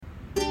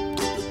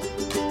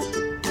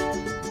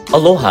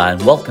Aloha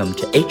and welcome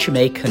to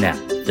HMA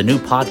Connect, the new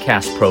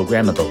podcast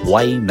program of the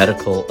Hawaii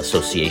Medical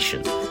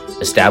Association.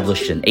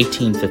 Established in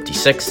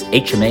 1856,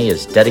 HMA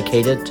is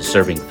dedicated to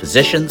serving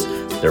physicians,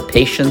 their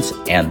patients,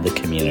 and the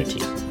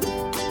community.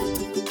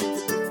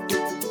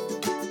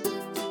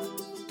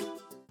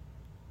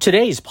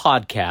 Today's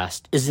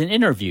podcast is an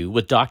interview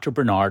with Dr.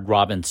 Bernard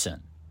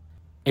Robinson.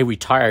 A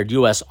retired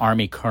U.S.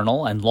 Army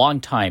colonel and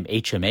longtime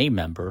HMA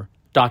member,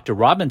 Dr.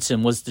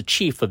 Robinson was the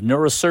Chief of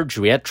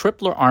Neurosurgery at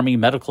Tripler Army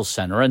Medical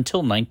Center until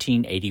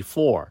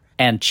 1984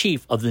 and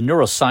Chief of the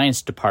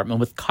Neuroscience Department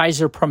with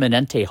Kaiser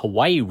Permanente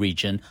Hawaii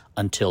Region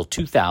until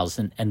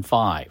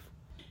 2005.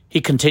 He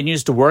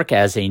continues to work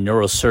as a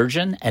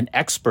neurosurgeon and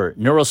expert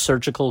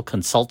neurosurgical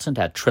consultant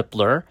at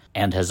Tripler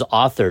and has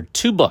authored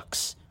 2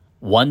 books,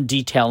 one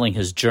detailing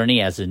his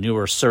journey as a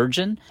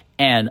neurosurgeon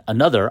and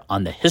another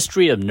on the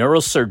history of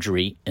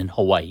neurosurgery in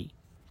Hawaii.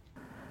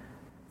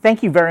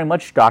 Thank you very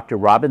much, Dr.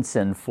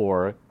 Robinson,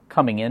 for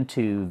coming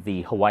into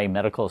the Hawaii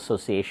Medical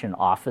Association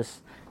office,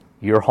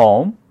 your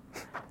home,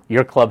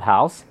 your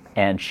clubhouse,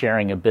 and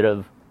sharing a bit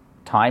of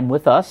time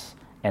with us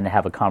and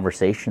have a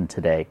conversation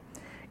today.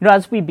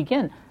 As we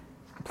begin,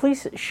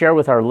 please share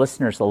with our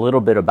listeners a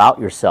little bit about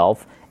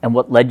yourself and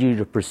what led you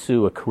to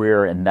pursue a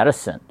career in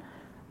medicine.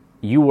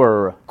 You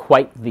were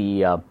quite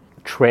the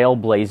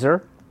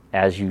trailblazer,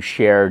 as you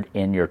shared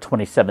in your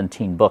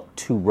 2017 book,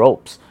 Two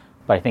Ropes.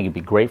 But I think it'd be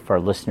great for our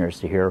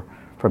listeners to hear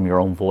from your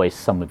own voice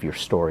some of your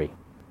story.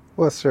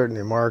 Well,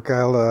 certainly, Mark.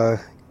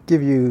 I'll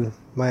give you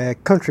my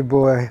country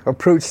boy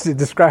approach to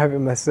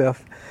describing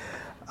myself.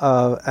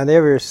 I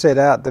never set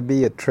out to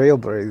be a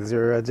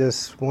trailblazer. I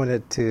just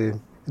wanted to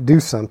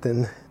do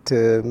something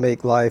to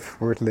make life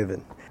worth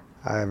living.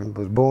 I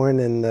was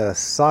born in the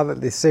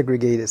solidly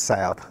segregated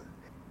South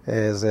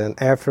as an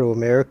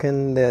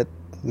Afro-American. That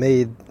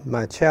made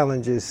my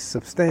challenges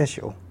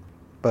substantial.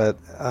 But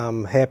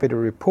I'm happy to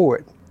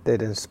report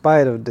that in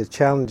spite of the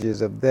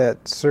challenges of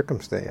that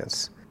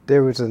circumstance,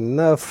 there was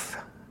enough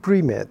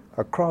agreement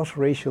across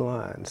racial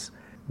lines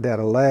that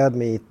allowed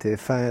me to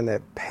find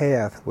that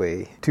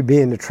pathway to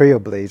being the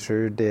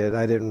trailblazer that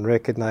I didn't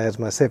recognize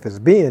myself as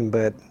being,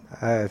 but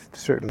I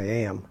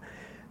certainly am.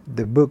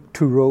 The book,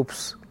 Two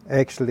Ropes,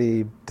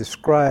 actually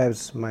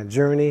describes my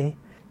journey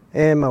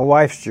and my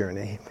wife's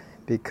journey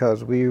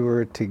because we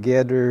were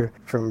together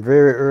from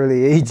very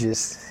early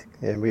ages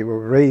and we were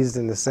raised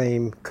in the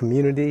same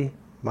community.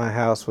 My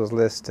house was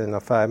less than a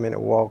 5-minute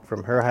walk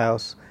from her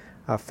house.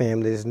 Our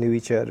families knew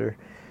each other.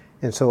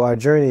 And so our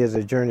journey is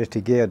a journey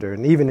together.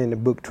 And even in the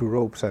book, Two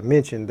Ropes, I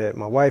mentioned that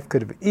my wife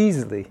could have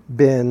easily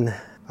been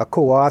a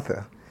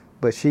co-author,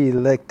 but she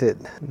elected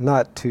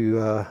not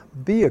to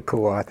be a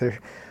co-author,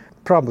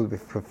 probably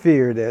for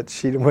fear that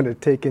she didn't want to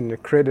take in the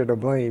credit or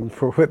blame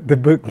for what the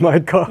book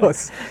might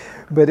cost.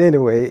 But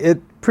anyway, it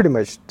pretty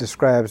much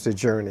describes the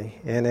journey.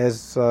 And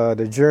as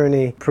the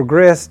journey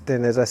progressed,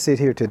 and as I sit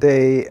here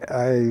today,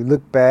 I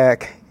look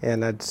back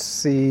and I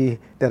see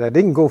that I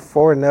didn't go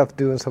far enough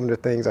doing some of the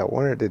things I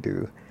wanted to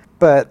do.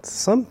 But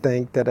some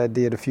think that I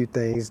did a few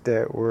things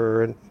that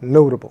were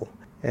notable.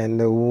 And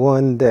the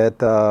one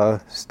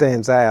that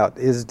stands out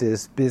is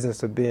this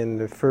business of being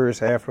the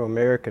first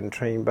Afro-American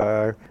trained by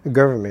our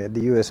government,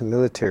 the U.S.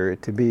 military,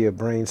 to be a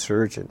brain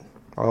surgeon,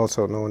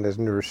 also known as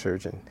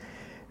neurosurgeon.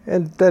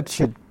 And that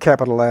should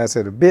capitalize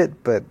it a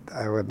bit, but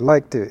I would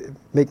like to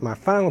make my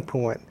final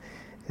point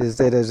is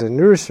that as a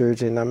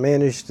neurosurgeon, I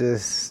managed to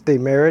stay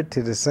married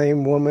to the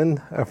same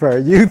woman of our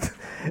youth,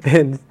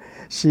 and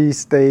she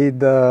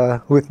stayed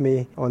with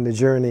me on the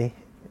journey,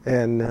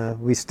 and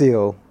we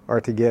still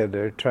are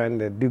together trying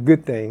to do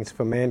good things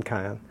for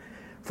mankind,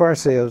 for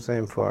ourselves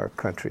and for our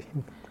country.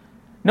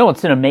 No,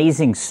 it's an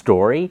amazing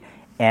story,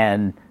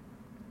 and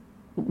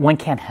one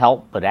can't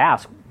help but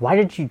ask, why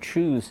did you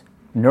choose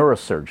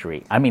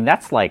neurosurgery? I mean,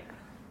 that's like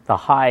the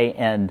high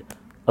end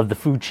of the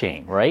food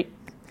chain, right?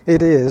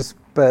 It is,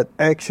 but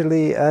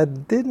actually I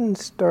didn't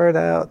start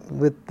out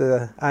with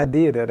the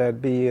idea that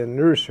I'd be a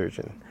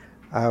neurosurgeon.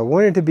 I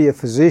wanted to be a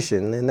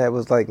physician, and that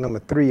was like number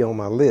 3 on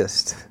my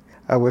list.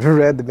 I would have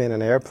rather been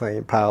an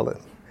airplane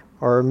pilot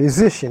or a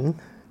musician,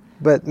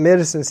 but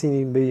medicine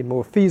seemed to be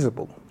more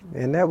feasible.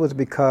 And that was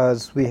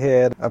because we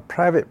had a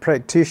private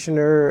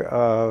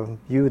practitioner,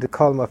 you would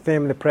call him a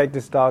family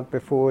practice doc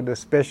before the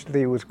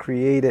specialty was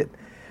created,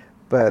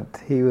 but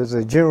he was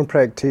a general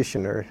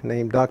practitioner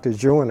named Dr.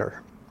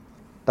 Joyner.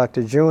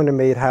 Dr. Joyner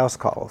made house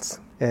calls,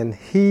 and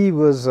he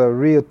was a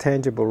real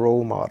tangible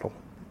role model.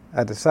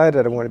 I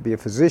decided I wanted to be a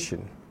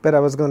physician, but I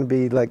was going to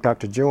be like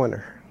Dr.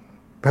 Joyner.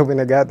 But when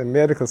I got to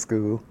medical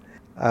school,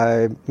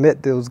 I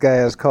met those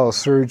guys called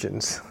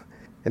surgeons.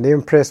 And they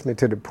impressed me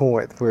to the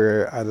point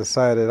where I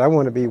decided I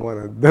want to be one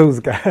of those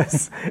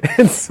guys.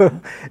 And so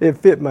it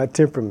fit my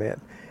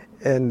temperament.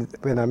 And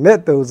when I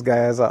met those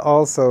guys, I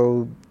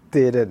also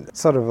did a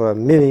sort of a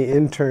mini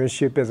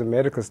internship as a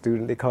medical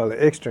student. They call it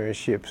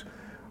externships,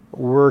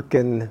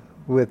 working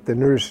with the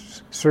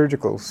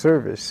neurosurgical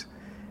service.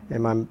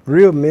 And my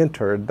real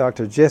mentor,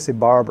 Dr. Jesse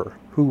Barber,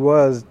 who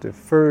was the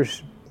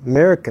first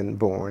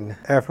American-born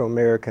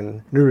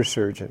Afro-American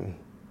neurosurgeon,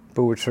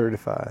 board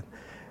certified,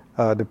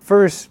 The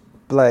first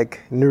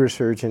black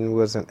neurosurgeon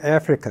was a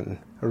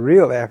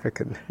real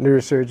African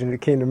neurosurgeon who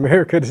came to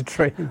America to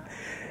train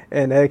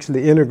and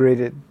actually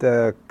integrated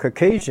the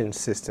Caucasian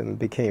system,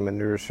 became a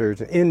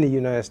neurosurgeon in the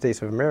United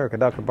States of America.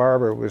 Dr.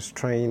 Barber was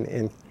trained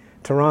in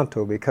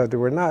Toronto because they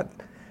were not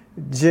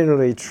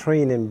generally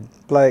training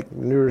black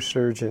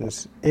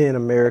neurosurgeons in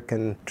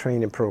American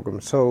training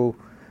programs. So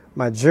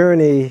my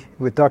journey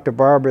with Dr.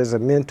 Barber as a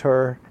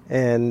mentor,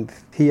 and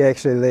he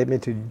actually led me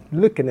to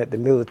looking at the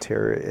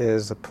military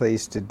as a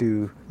place to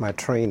do my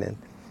training.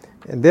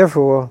 And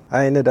therefore,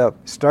 I ended up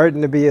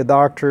starting to be a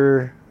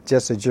doctor,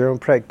 just a general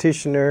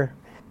practitioner,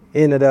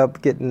 ended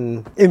up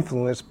getting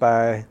influenced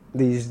by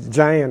these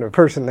giant of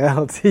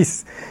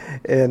personalities.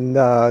 And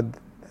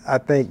I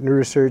think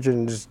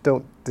neurosurgeons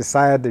don't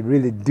decide to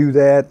really do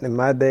that in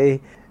my day.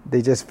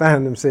 They just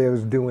find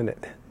themselves doing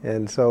it.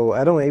 And so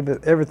I don't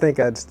ever think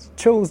I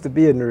chose to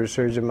be a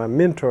neurosurgeon. My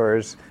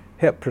mentors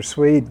helped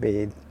persuade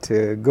me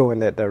to go in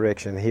that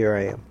direction. Here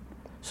I am.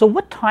 So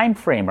what time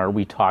frame are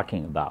we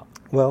talking about?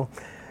 Well,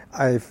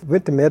 I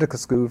went to medical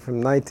school from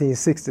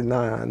 1969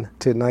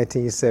 to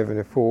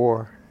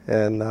 1974,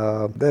 and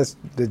that's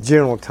the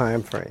general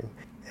time frame.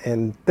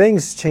 And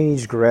things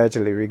changed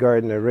gradually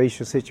regarding the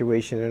racial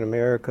situation in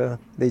America.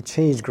 They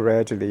changed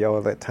gradually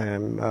all that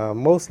time,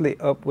 mostly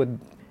upward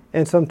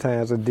and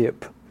sometimes a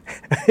dip.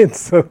 And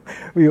so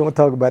we won't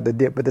talk about the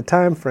dip, but the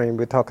time frame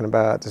we're talking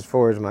about as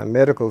far as my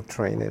medical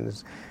training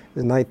is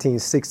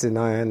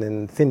 1969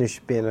 and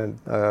finished being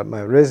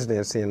my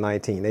residency in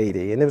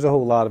 1980. And there was a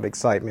whole lot of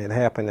excitement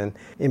happening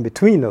in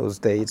between those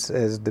dates,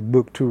 as the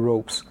book Two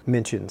Ropes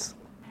mentions.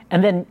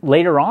 And then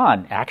later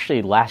on,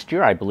 actually last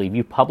year, I believe,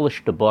 you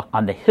published a book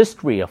on the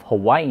history of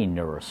Hawaii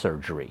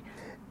neurosurgery.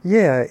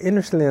 Yeah,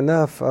 interestingly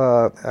enough,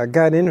 I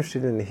got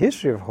interested in the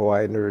history of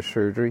Hawaii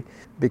neurosurgery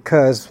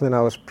because when I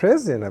was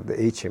president of the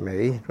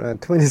HMA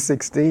around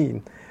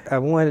 2016, I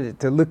wanted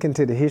to look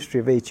into the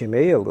history of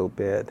HMA a little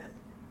bit.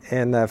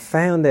 And I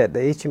found that the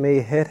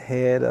HMA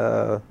had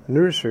a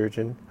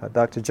neurosurgeon,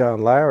 Dr.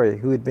 John Lowry,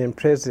 who had been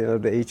president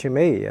of the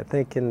HMA, I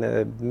think in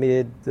the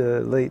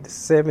late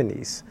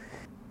 70s.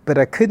 But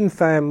I couldn't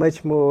find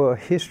much more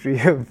history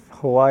of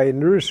Hawaii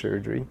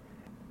neurosurgery.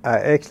 I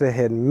actually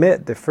had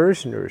met the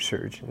first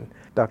neurosurgeon,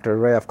 Dr.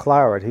 Ralph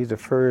Cloward. He's the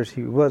first.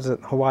 He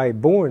wasn't Hawaii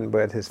born,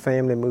 but his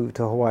family moved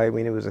to Hawaii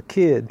when he was a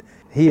kid.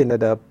 He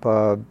ended up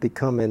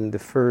becoming the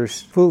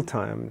first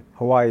full-time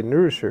Hawaii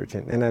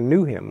neurosurgeon, and I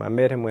knew him. I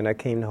met him when I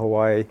came to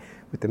Hawaii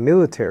with the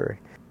military.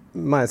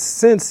 My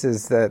sense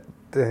is that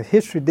the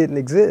history didn't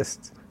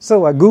exist,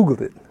 so I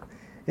Googled it,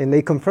 and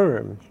they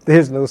confirmed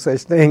there's no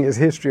such thing as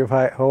history of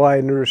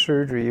Hawaii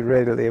neurosurgery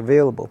readily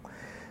available.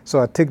 So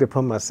I took it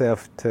upon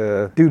myself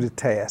to do the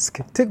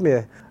task. It took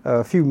me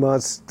a few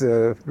months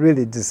to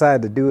really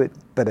decide to do it,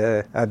 but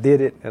I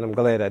did it, and I'm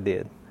glad I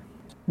did.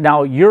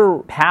 Now,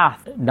 your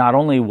path not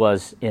only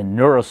was in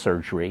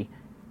neurosurgery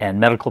and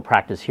medical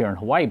practice here in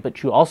Hawaii,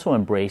 but you also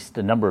embraced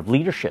a number of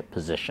leadership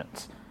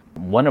positions,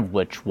 one of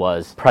which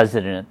was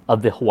president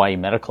of the Hawaii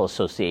Medical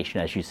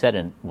Association, as you said,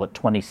 in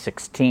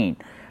 2016.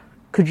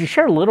 Could you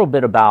share a little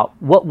bit about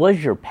what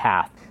was your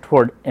path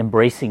toward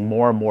embracing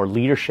more and more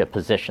leadership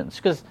positions?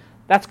 Because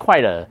that's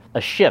quite a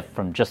shift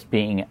from just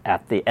being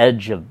at the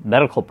edge of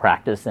medical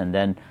practice and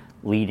then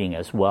leading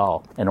as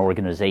well an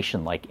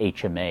organization like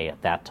HMA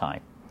at that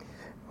time.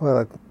 Well,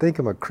 I think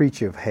I'm a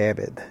creature of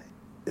habit.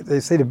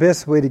 They say the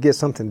best way to get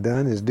something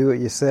done is do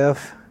it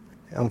yourself.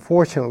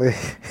 Unfortunately,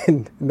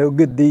 no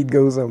good deed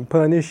goes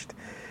unpunished.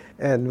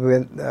 And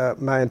with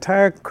my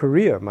entire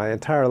career, my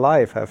entire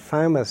life, I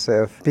find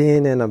myself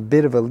being in a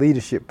bit of a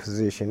leadership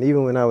position.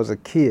 Even when I was a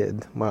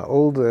kid, my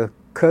older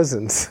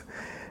cousins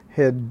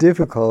had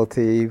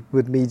difficulty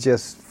with me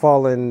just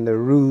following the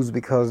rules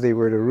because they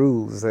were the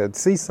rules. I'd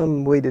see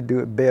some way to do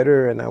it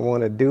better and I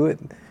want to do it.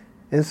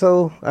 And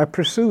so I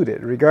pursued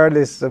it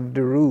regardless of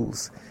the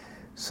rules.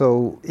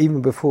 So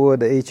even before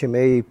the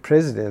HMA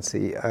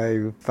presidency,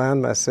 I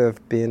found myself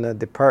being a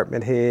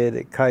department head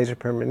at Kaiser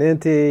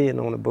Permanente and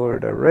on the board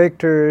of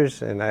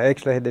directors, and I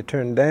actually had to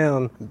turn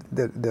down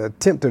the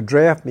attempt to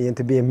draft me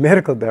into being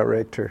medical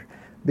director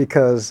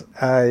because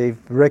I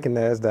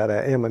recognized that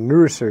I am a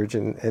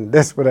neurosurgeon, and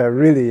that's what I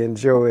really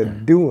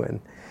enjoyed doing.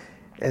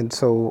 And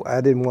so I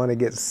didn't want to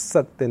get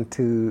sucked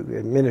into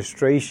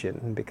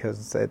administration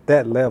because at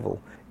that level,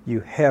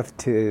 you have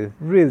to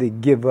really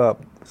give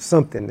up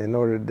something in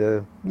order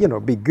to,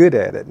 be good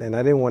at it. And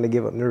I didn't want to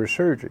give up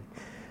neurosurgery.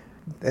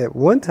 At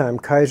one time,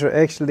 Kaiser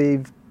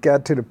actually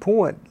got to the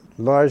point,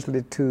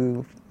 largely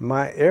to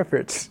my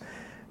efforts,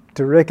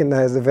 to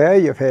recognize the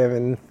value of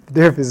having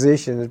their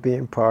physicians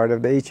being part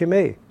of the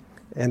HMA.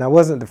 And I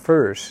wasn't the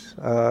first.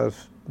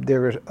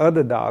 There were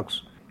other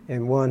docs,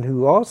 and one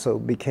who also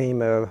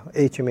became a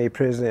HMA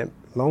president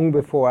long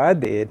before I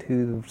did,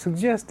 who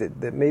suggested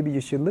that maybe you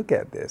should look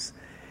at this.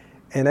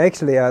 And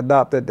actually, I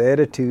adopted the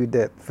attitude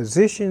that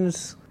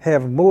physicians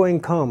have more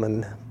in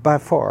common by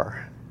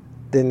far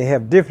than they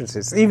have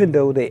differences, even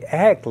though they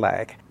act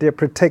like they're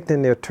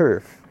protecting their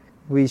turf.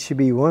 We should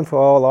be one for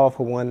all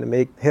for one to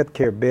make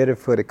healthcare better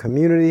for the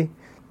community,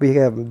 we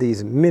have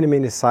these many,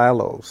 many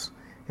silos,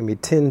 and we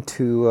tend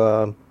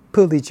to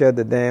pull each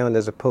other down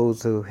as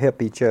opposed to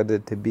help each other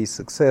to be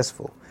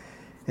successful.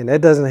 And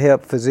that doesn't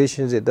help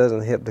physicians, it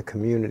doesn't help the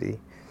community.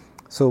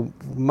 So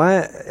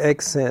my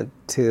accent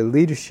to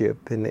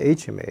leadership in the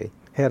HMA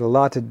had a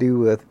lot to do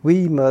with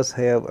we must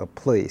have a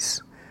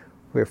place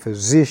where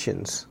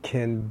physicians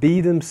can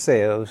be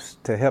themselves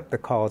to help the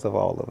cause of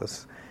all of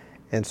us.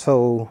 And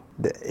so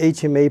the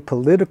HMA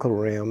political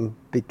realm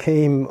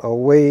became a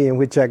way in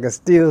which I could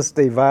still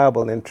stay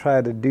viable and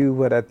try to do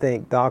what I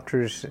think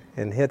doctors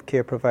and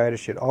healthcare providers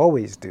should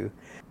always do.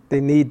 They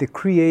need to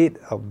create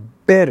a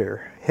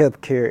better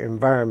healthcare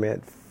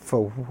environment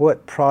for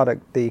what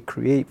product they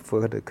create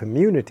for the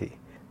community.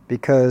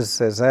 Because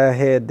as I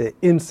had the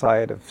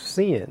insight of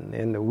seeing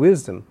and the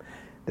wisdom,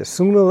 that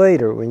sooner or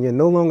later, when you're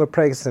no longer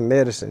practicing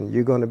medicine,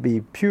 you're going to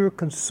be pure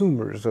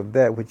consumers of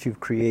that which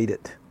you've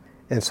created.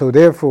 And so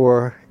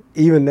therefore,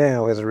 even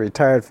now as a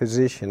retired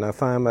physician, I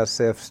find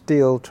myself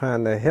still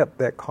trying to help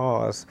that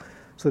cause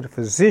so the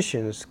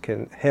physicians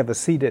can have a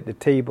seat at the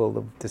table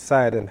of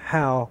deciding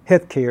how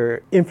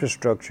healthcare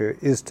infrastructure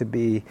is to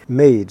be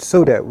made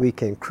so that we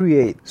can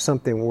create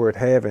something worth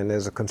having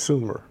as a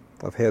consumer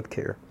of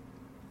healthcare.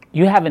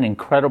 You have an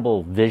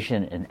incredible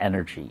vision and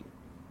energy.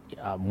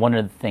 One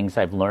of the things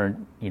I've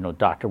learned,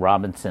 Dr.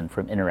 Robinson,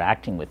 from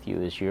interacting with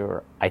you is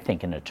you're, I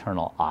think, an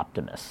eternal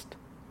optimist.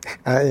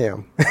 I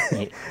am.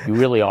 You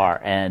really are.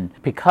 And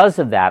because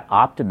of that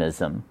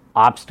optimism,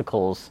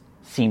 obstacles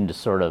seem to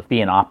sort of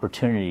be an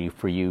opportunity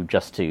for you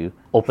just to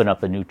open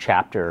up a new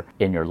chapter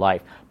in your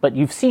life. But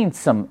you've seen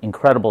some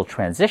incredible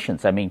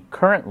transitions.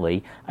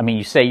 Currently,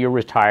 you say you're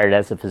retired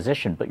as a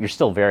physician, but you're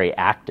still very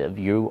active.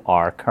 You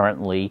are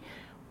currently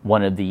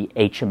one of the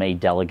HMA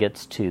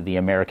delegates to the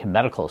American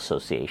Medical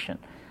Association.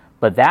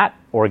 But that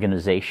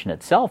organization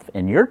itself,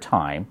 in your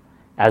time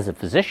as a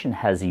physician,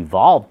 has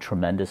evolved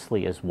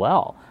tremendously as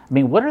well.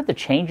 What are the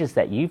changes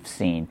that you've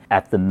seen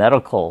at the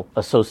medical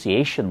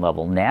association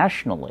level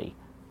nationally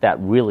that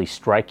really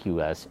strike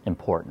you as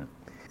important?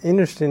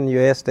 Interesting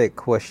you asked that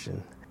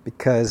question,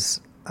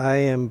 because I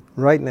am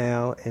right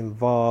now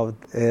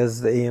involved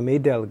as the AMA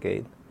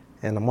delegate,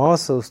 and I'm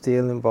also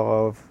still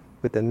involved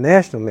with the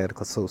National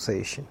Medical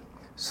Association.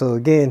 So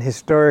again,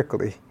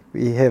 historically,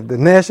 we have the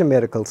National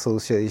Medical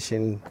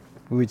Association,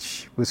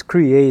 which was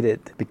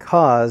created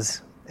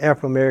because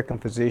Afro-American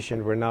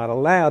physicians were not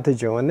allowed to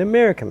join the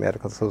American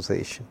Medical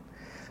Association.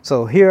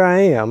 So here I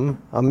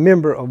am, a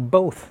member of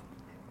both.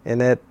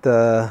 And at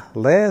the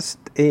last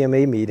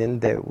AMA meeting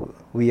that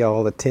we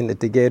all attended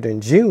together in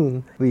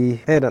June,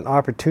 we had an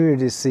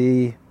opportunity to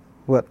see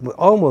what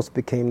almost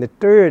became the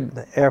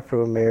third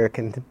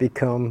Afro-American to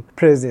become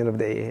president of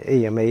the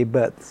AMA,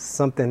 but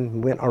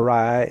something went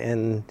awry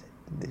and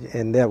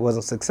that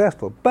wasn't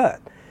successful.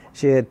 But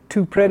she had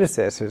two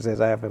predecessors,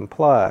 as I've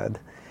implied,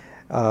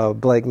 a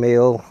black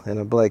male and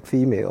a black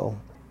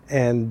female,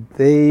 and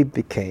they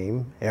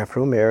became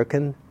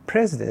Afro-American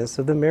presidents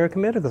of the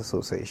American Medical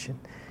Association.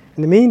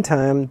 In the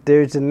meantime,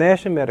 there's the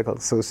National Medical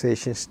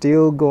Association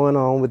still going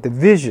on with the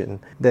vision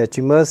that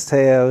you must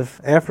have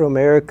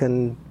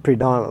Afro-American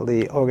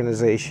predominantly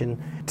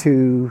organization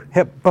to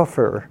help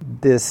buffer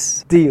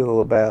this deal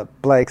about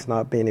blacks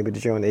not being able to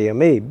join the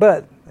AMA.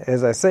 But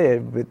as I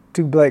said, with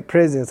two black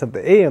presidents of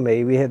the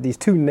AMA, we have these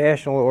two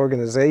national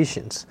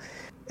organizations.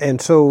 And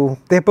so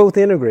they're both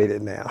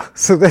integrated now.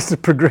 So that's the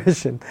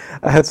progression.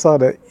 I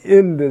sort of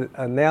end the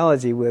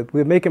analogy with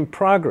we're making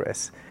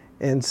progress.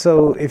 And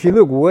so if you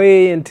look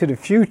way into the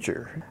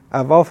future,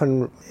 I've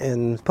often,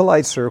 in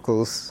polite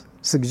circles,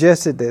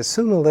 suggested that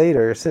sooner or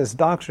later, since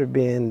doctors are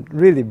being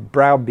really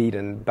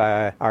browbeaten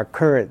by our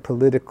current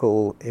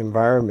political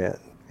environment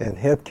and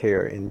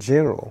healthcare in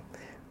general,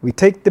 we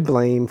take the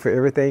blame for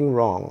everything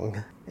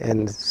wrong,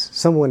 and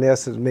someone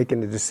else is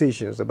making the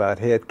decisions about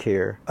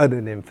healthcare other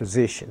than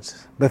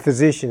physicians. But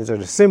physicians are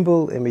the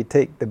symbol, and we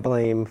take the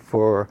blame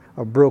for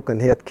a broken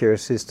healthcare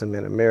system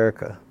in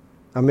America.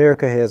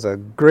 America has a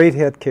great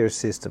healthcare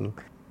system,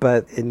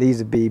 but it needs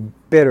to be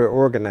better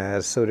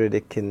organized so that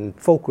it can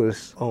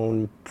focus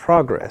on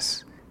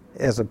progress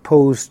as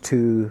opposed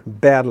to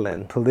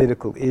battling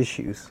political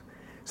issues.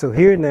 So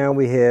here now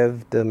we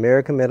have the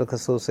American Medical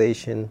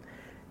Association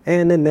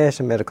and the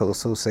National Medical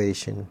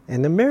Association.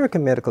 And the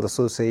American Medical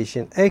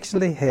Association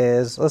actually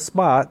has a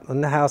spot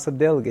on the House of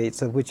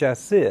Delegates, of which I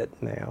sit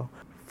now,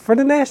 for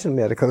the National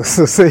Medical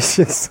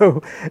Association.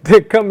 So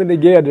they're coming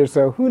together.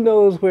 So who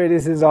knows where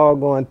this is all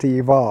going to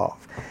evolve.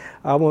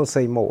 I won't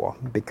say more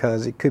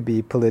because it could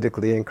be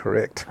politically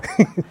incorrect.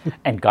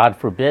 And God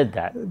forbid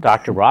that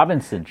Dr.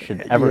 Robinson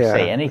should ever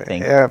say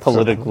anything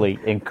politically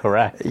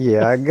incorrect.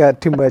 Yeah, I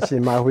got too much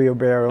in my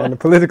wheelbarrow on the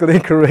political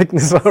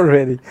incorrectness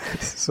already.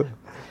 So.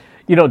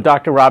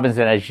 Dr.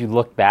 Robinson, as you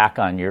look back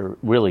on your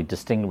really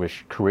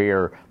distinguished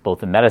career,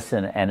 both in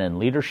medicine and in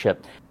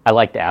leadership, I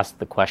like to ask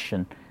the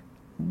question,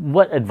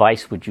 what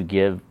advice would you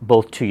give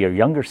both to your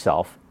younger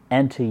self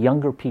and to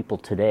younger people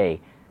today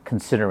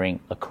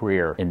considering a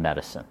career in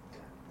medicine?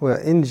 Well,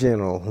 in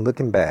general,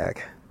 looking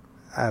back,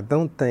 I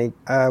don't think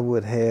I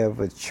would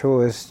have a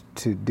choice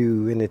to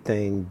do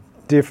anything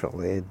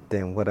differently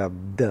than what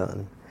I've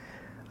done.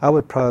 I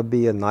would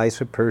probably be a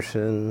nicer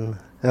person.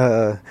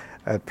 I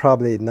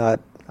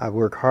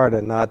work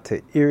harder not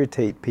to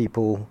irritate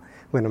people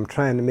when I'm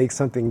trying to make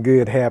something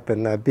good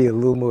happen. I'd be a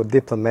little more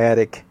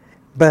diplomatic.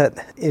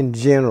 But in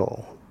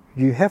general,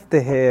 you have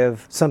to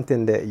have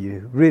something that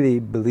you really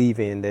believe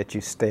in, that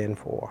you stand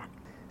for,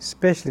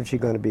 especially if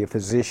you're going to be a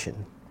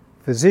physician.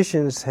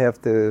 Physicians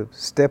have to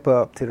step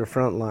up to the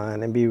front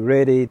line and be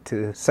ready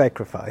to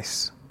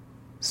sacrifice.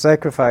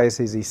 Sacrifice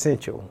is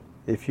essential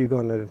if you're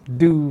going to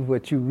do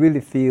what you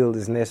really feel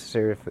is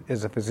necessary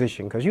as a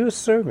physician, because you're a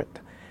servant.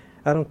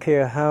 I don't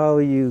care how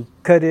you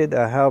cut it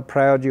or how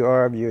proud you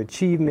are of your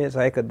achievements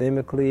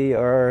academically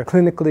or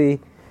clinically,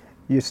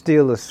 you're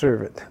still a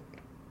servant.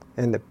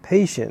 And the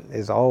patient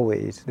is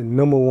always the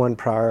number one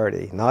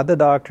priority, not the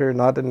doctor,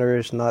 not the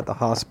nurse, not the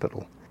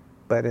hospital.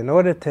 But in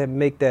order to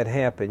make that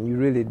happen, you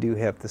really do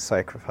have to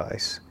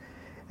sacrifice.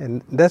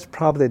 And that's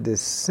probably the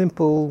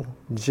simple,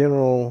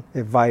 general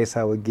advice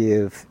I would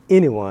give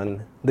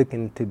anyone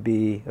looking to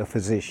be a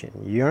physician.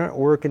 You aren't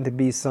working to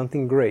be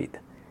something great.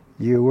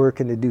 You're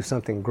working to do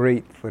something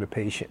great for the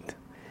patient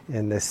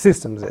and the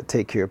systems that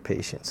take care of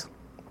patients.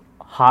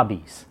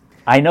 Hobbies.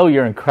 I know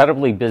you're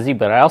incredibly busy,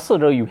 but I also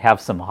know you have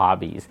some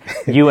hobbies.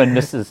 You and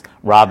Mrs.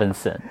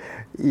 Robinson.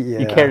 Yeah.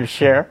 You care to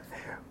share?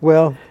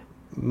 Well,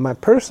 my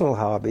personal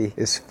hobby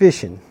is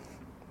fishing,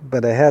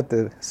 but I have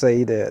to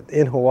say that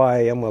in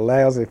Hawaii, I'm a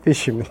lousy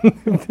fisherman.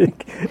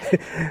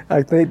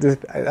 I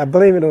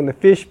blame it on the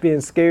fish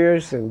being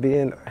scarce and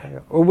being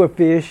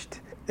overfished,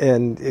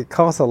 and it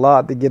costs a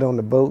lot to get on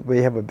the boat where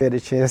you have a better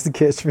chance to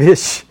catch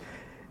fish.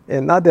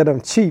 And not that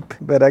I'm cheap,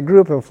 but I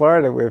grew up in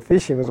Florida where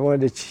fishing was one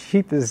of the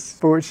cheapest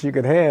sports you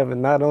could have,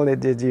 and not only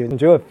did you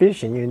enjoy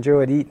fishing, you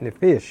enjoyed eating the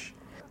fish.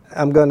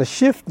 I'm going to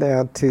shift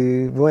now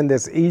to one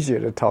that's easier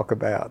to talk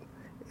about,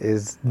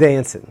 is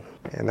dancing.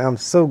 And I'm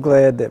so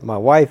glad that my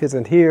wife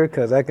isn't here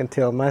because I can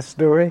tell my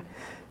story.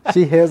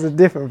 She has a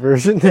different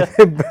version,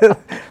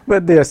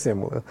 but they're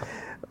similar.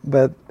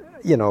 But,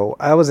 you know,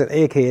 I was an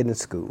egghead in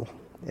school,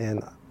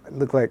 and it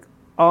looked like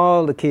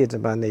all the kids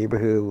in my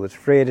neighborhood was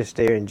Fred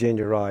Astaire and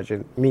Ginger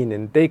Rogers,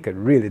 meaning they could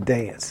really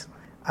dance.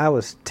 I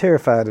was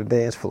terrified of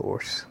dance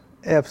floors,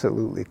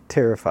 absolutely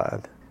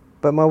terrified.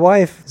 But my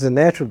wife is a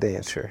natural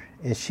dancer,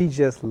 and she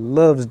just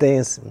loves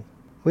dancing.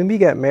 When we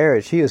got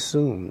married, she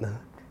assumed,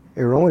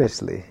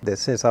 erroneously, that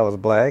since I was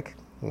black,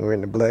 we were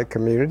in the black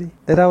community,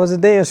 that I was a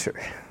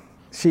dancer.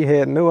 She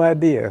had no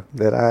idea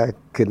that I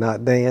could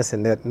not dance,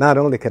 and that not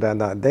only could I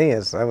not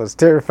dance, I was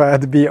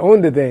terrified to be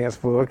on the dance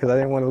floor because I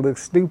didn't want to look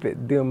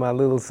stupid doing my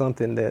little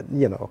something that,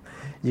 you know,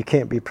 you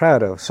can't be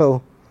proud of.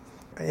 So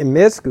in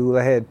med school,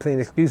 I had plenty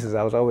of excuses.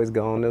 I was always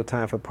gone, no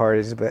time for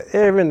parties, but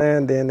every now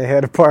and then they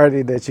had a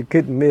party that you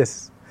couldn't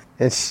miss.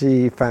 And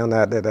she found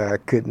out that I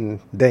couldn't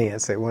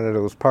dance at one of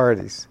those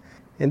parties.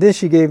 And then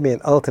she gave me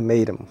an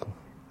ultimatum.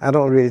 I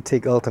don't really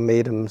take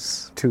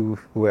ultimatums too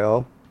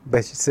well,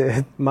 but she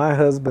said, my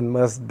husband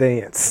must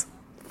dance.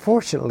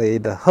 Fortunately,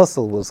 the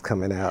hustle was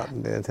coming out,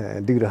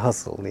 and do the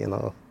hustle, you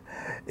know.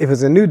 It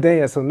was a new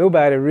dance, so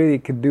nobody really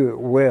could do it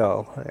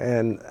well.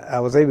 And I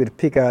was able to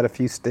pick out a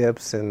few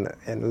steps and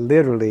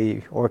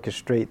literally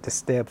orchestrate the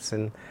steps,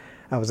 and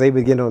I was able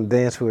to get on the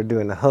dance floor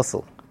doing the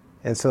hustle.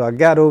 And so I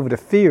got over the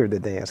fear of the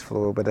dance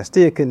floor, but I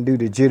still couldn't do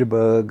the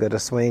jitterbug or the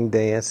swing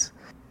dance.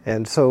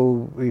 And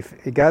so we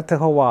got to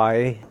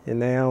Hawaii, and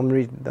now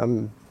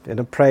I'm in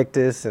a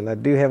practice, and I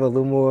do have a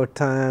little more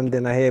time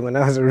than I had when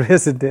I was a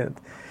resident.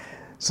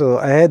 So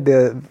I had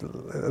to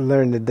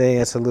learn to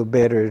dance a little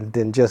better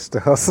than just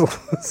the hustle.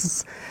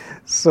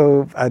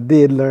 So I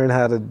did learn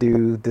how to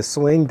do the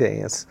swing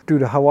dance through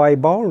the Hawaii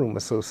Ballroom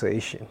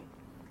Association,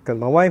 because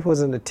my wife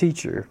wasn't a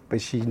teacher, but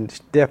she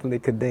definitely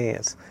could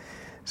dance.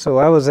 So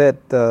I was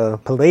at the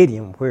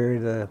Palladium, where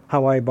the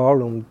Hawaii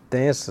Ballroom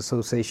Dance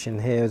Association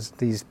has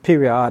these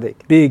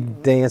periodic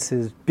big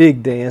dances,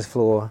 big dance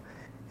floor.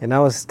 And I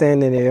was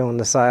standing there on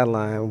the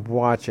sideline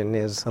watching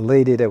as a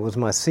lady that was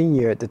my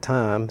senior at the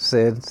time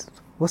said,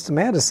 "What's the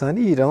matter,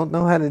 Sonny? You don't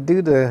know how to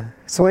do the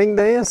swing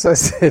dance?" I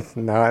said,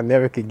 "No, I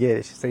never could get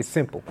it." She said,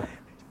 "Simple.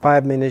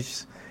 5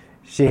 minutes."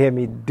 She had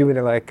me doing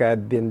it like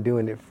I'd been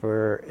doing it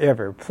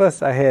forever.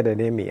 Plus, I had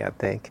it in me, I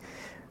think.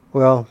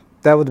 Well,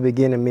 that was the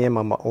beginning of me and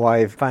my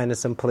wife finding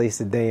some place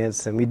to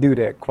dance, and we do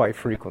that quite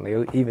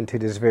frequently, even to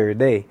this very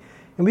day.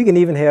 And we can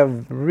even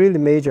have really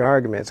major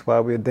arguments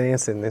while we're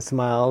dancing and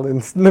smile,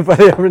 and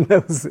nobody ever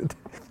knows it.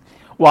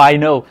 Well, I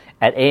know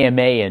at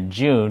AMA in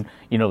June,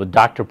 you know, with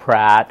Dr.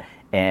 Pratt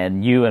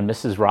and you and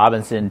Mrs.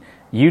 Robinson,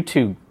 you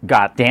two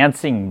got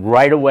dancing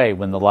right away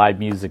when the live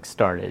music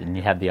started and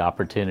you had the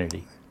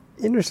opportunity.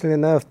 Interestingly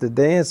enough, the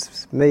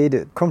dance made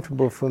it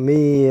comfortable for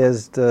me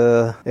as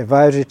the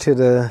advisor to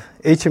the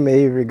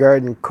HMA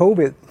regarding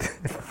COVID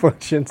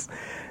functions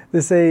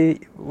to say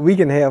we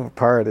can have a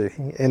party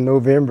in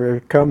November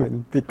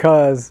coming,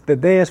 because the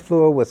dance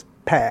floor was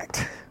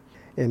packed.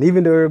 And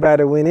even though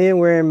everybody went in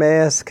wearing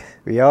masks,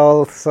 we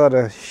all sort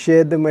of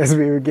shed them as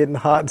we were getting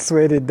hot and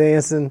sweaty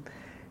dancing.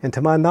 And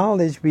to my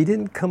knowledge, we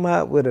didn't come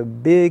out with a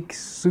big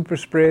super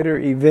spreader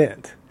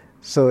event.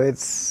 So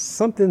it's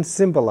something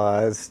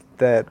symbolized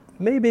that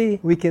maybe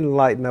we can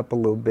lighten up a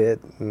little bit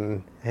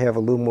and have a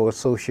little more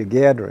social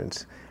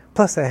gatherings.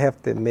 Plus, I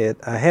have to admit,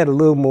 I had a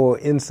little more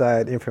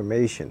inside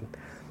information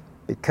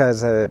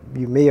because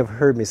you may have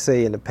heard me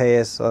say in the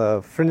past,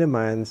 a friend of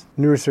mine's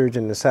neurosurgeon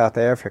in South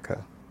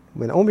Africa,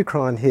 when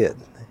Omicron hit,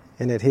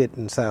 and it hit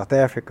in South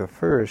Africa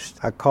first,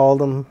 I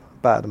called him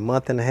about a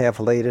month and a half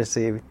later,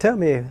 said, tell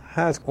me,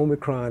 how's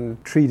Omicron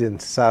treated in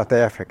South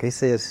Africa? He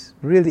says,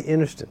 really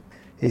interesting.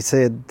 He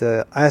said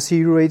the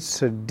ICU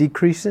rates are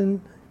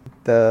decreasing,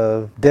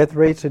 the death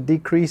rates are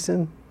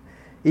decreasing,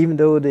 even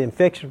though the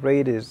infection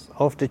rate is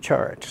off the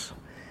charts.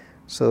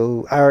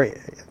 So our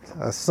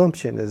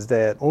assumption is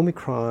that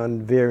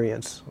Omicron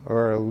variants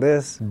are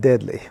less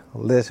deadly,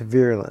 less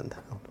virulent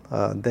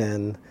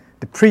than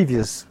the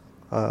previous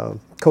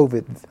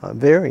COVID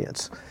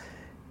variants.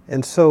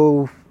 And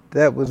so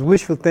that was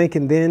wishful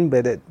thinking then,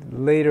 but it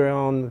later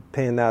on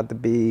panned out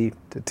to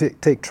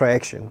take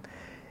traction.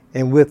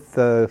 And with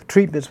the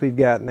treatments we've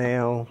got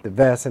now, the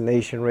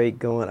vaccination rate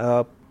going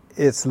up,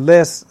 it's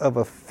less of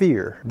a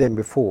fear than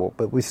before,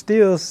 but we're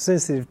still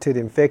sensitive to the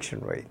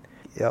infection rate,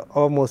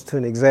 almost to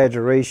an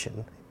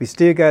exaggeration. We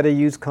still got to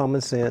use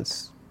common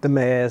sense, the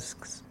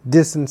masks,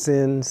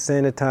 distancing,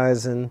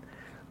 sanitizing,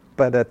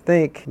 but I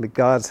think with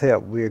God's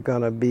help, we're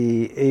going to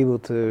be able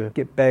to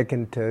get back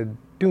into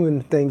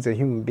doing things that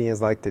human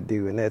beings like to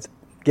do, and that's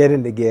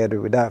getting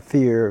together without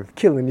fear of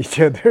killing each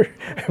other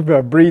by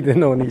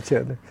breathing on each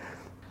other.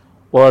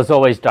 Well, as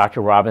always, Dr.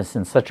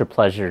 Robinson, such a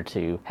pleasure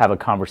to have a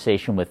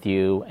conversation with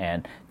you,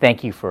 and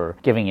thank you for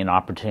giving an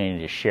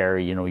opportunity to share,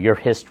 your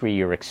history,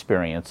 your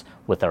experience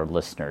with our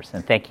listeners.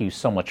 And thank you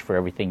so much for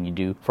everything you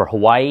do for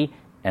Hawaii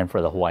and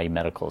for the Hawaii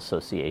Medical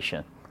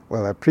Association.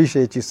 Well, I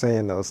appreciate you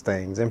saying those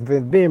things and for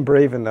being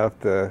brave enough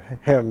to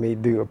have me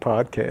do a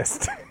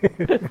podcast.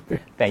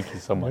 Thank you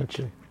so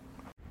much. Okay.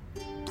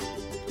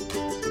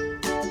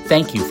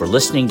 Thank you for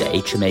listening to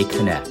HMA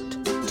Connect.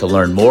 To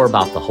learn more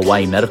about the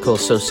Hawaii Medical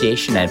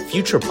Association and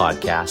future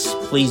podcasts,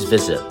 please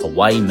visit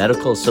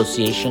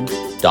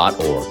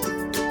hawaiimedicalassociation.org.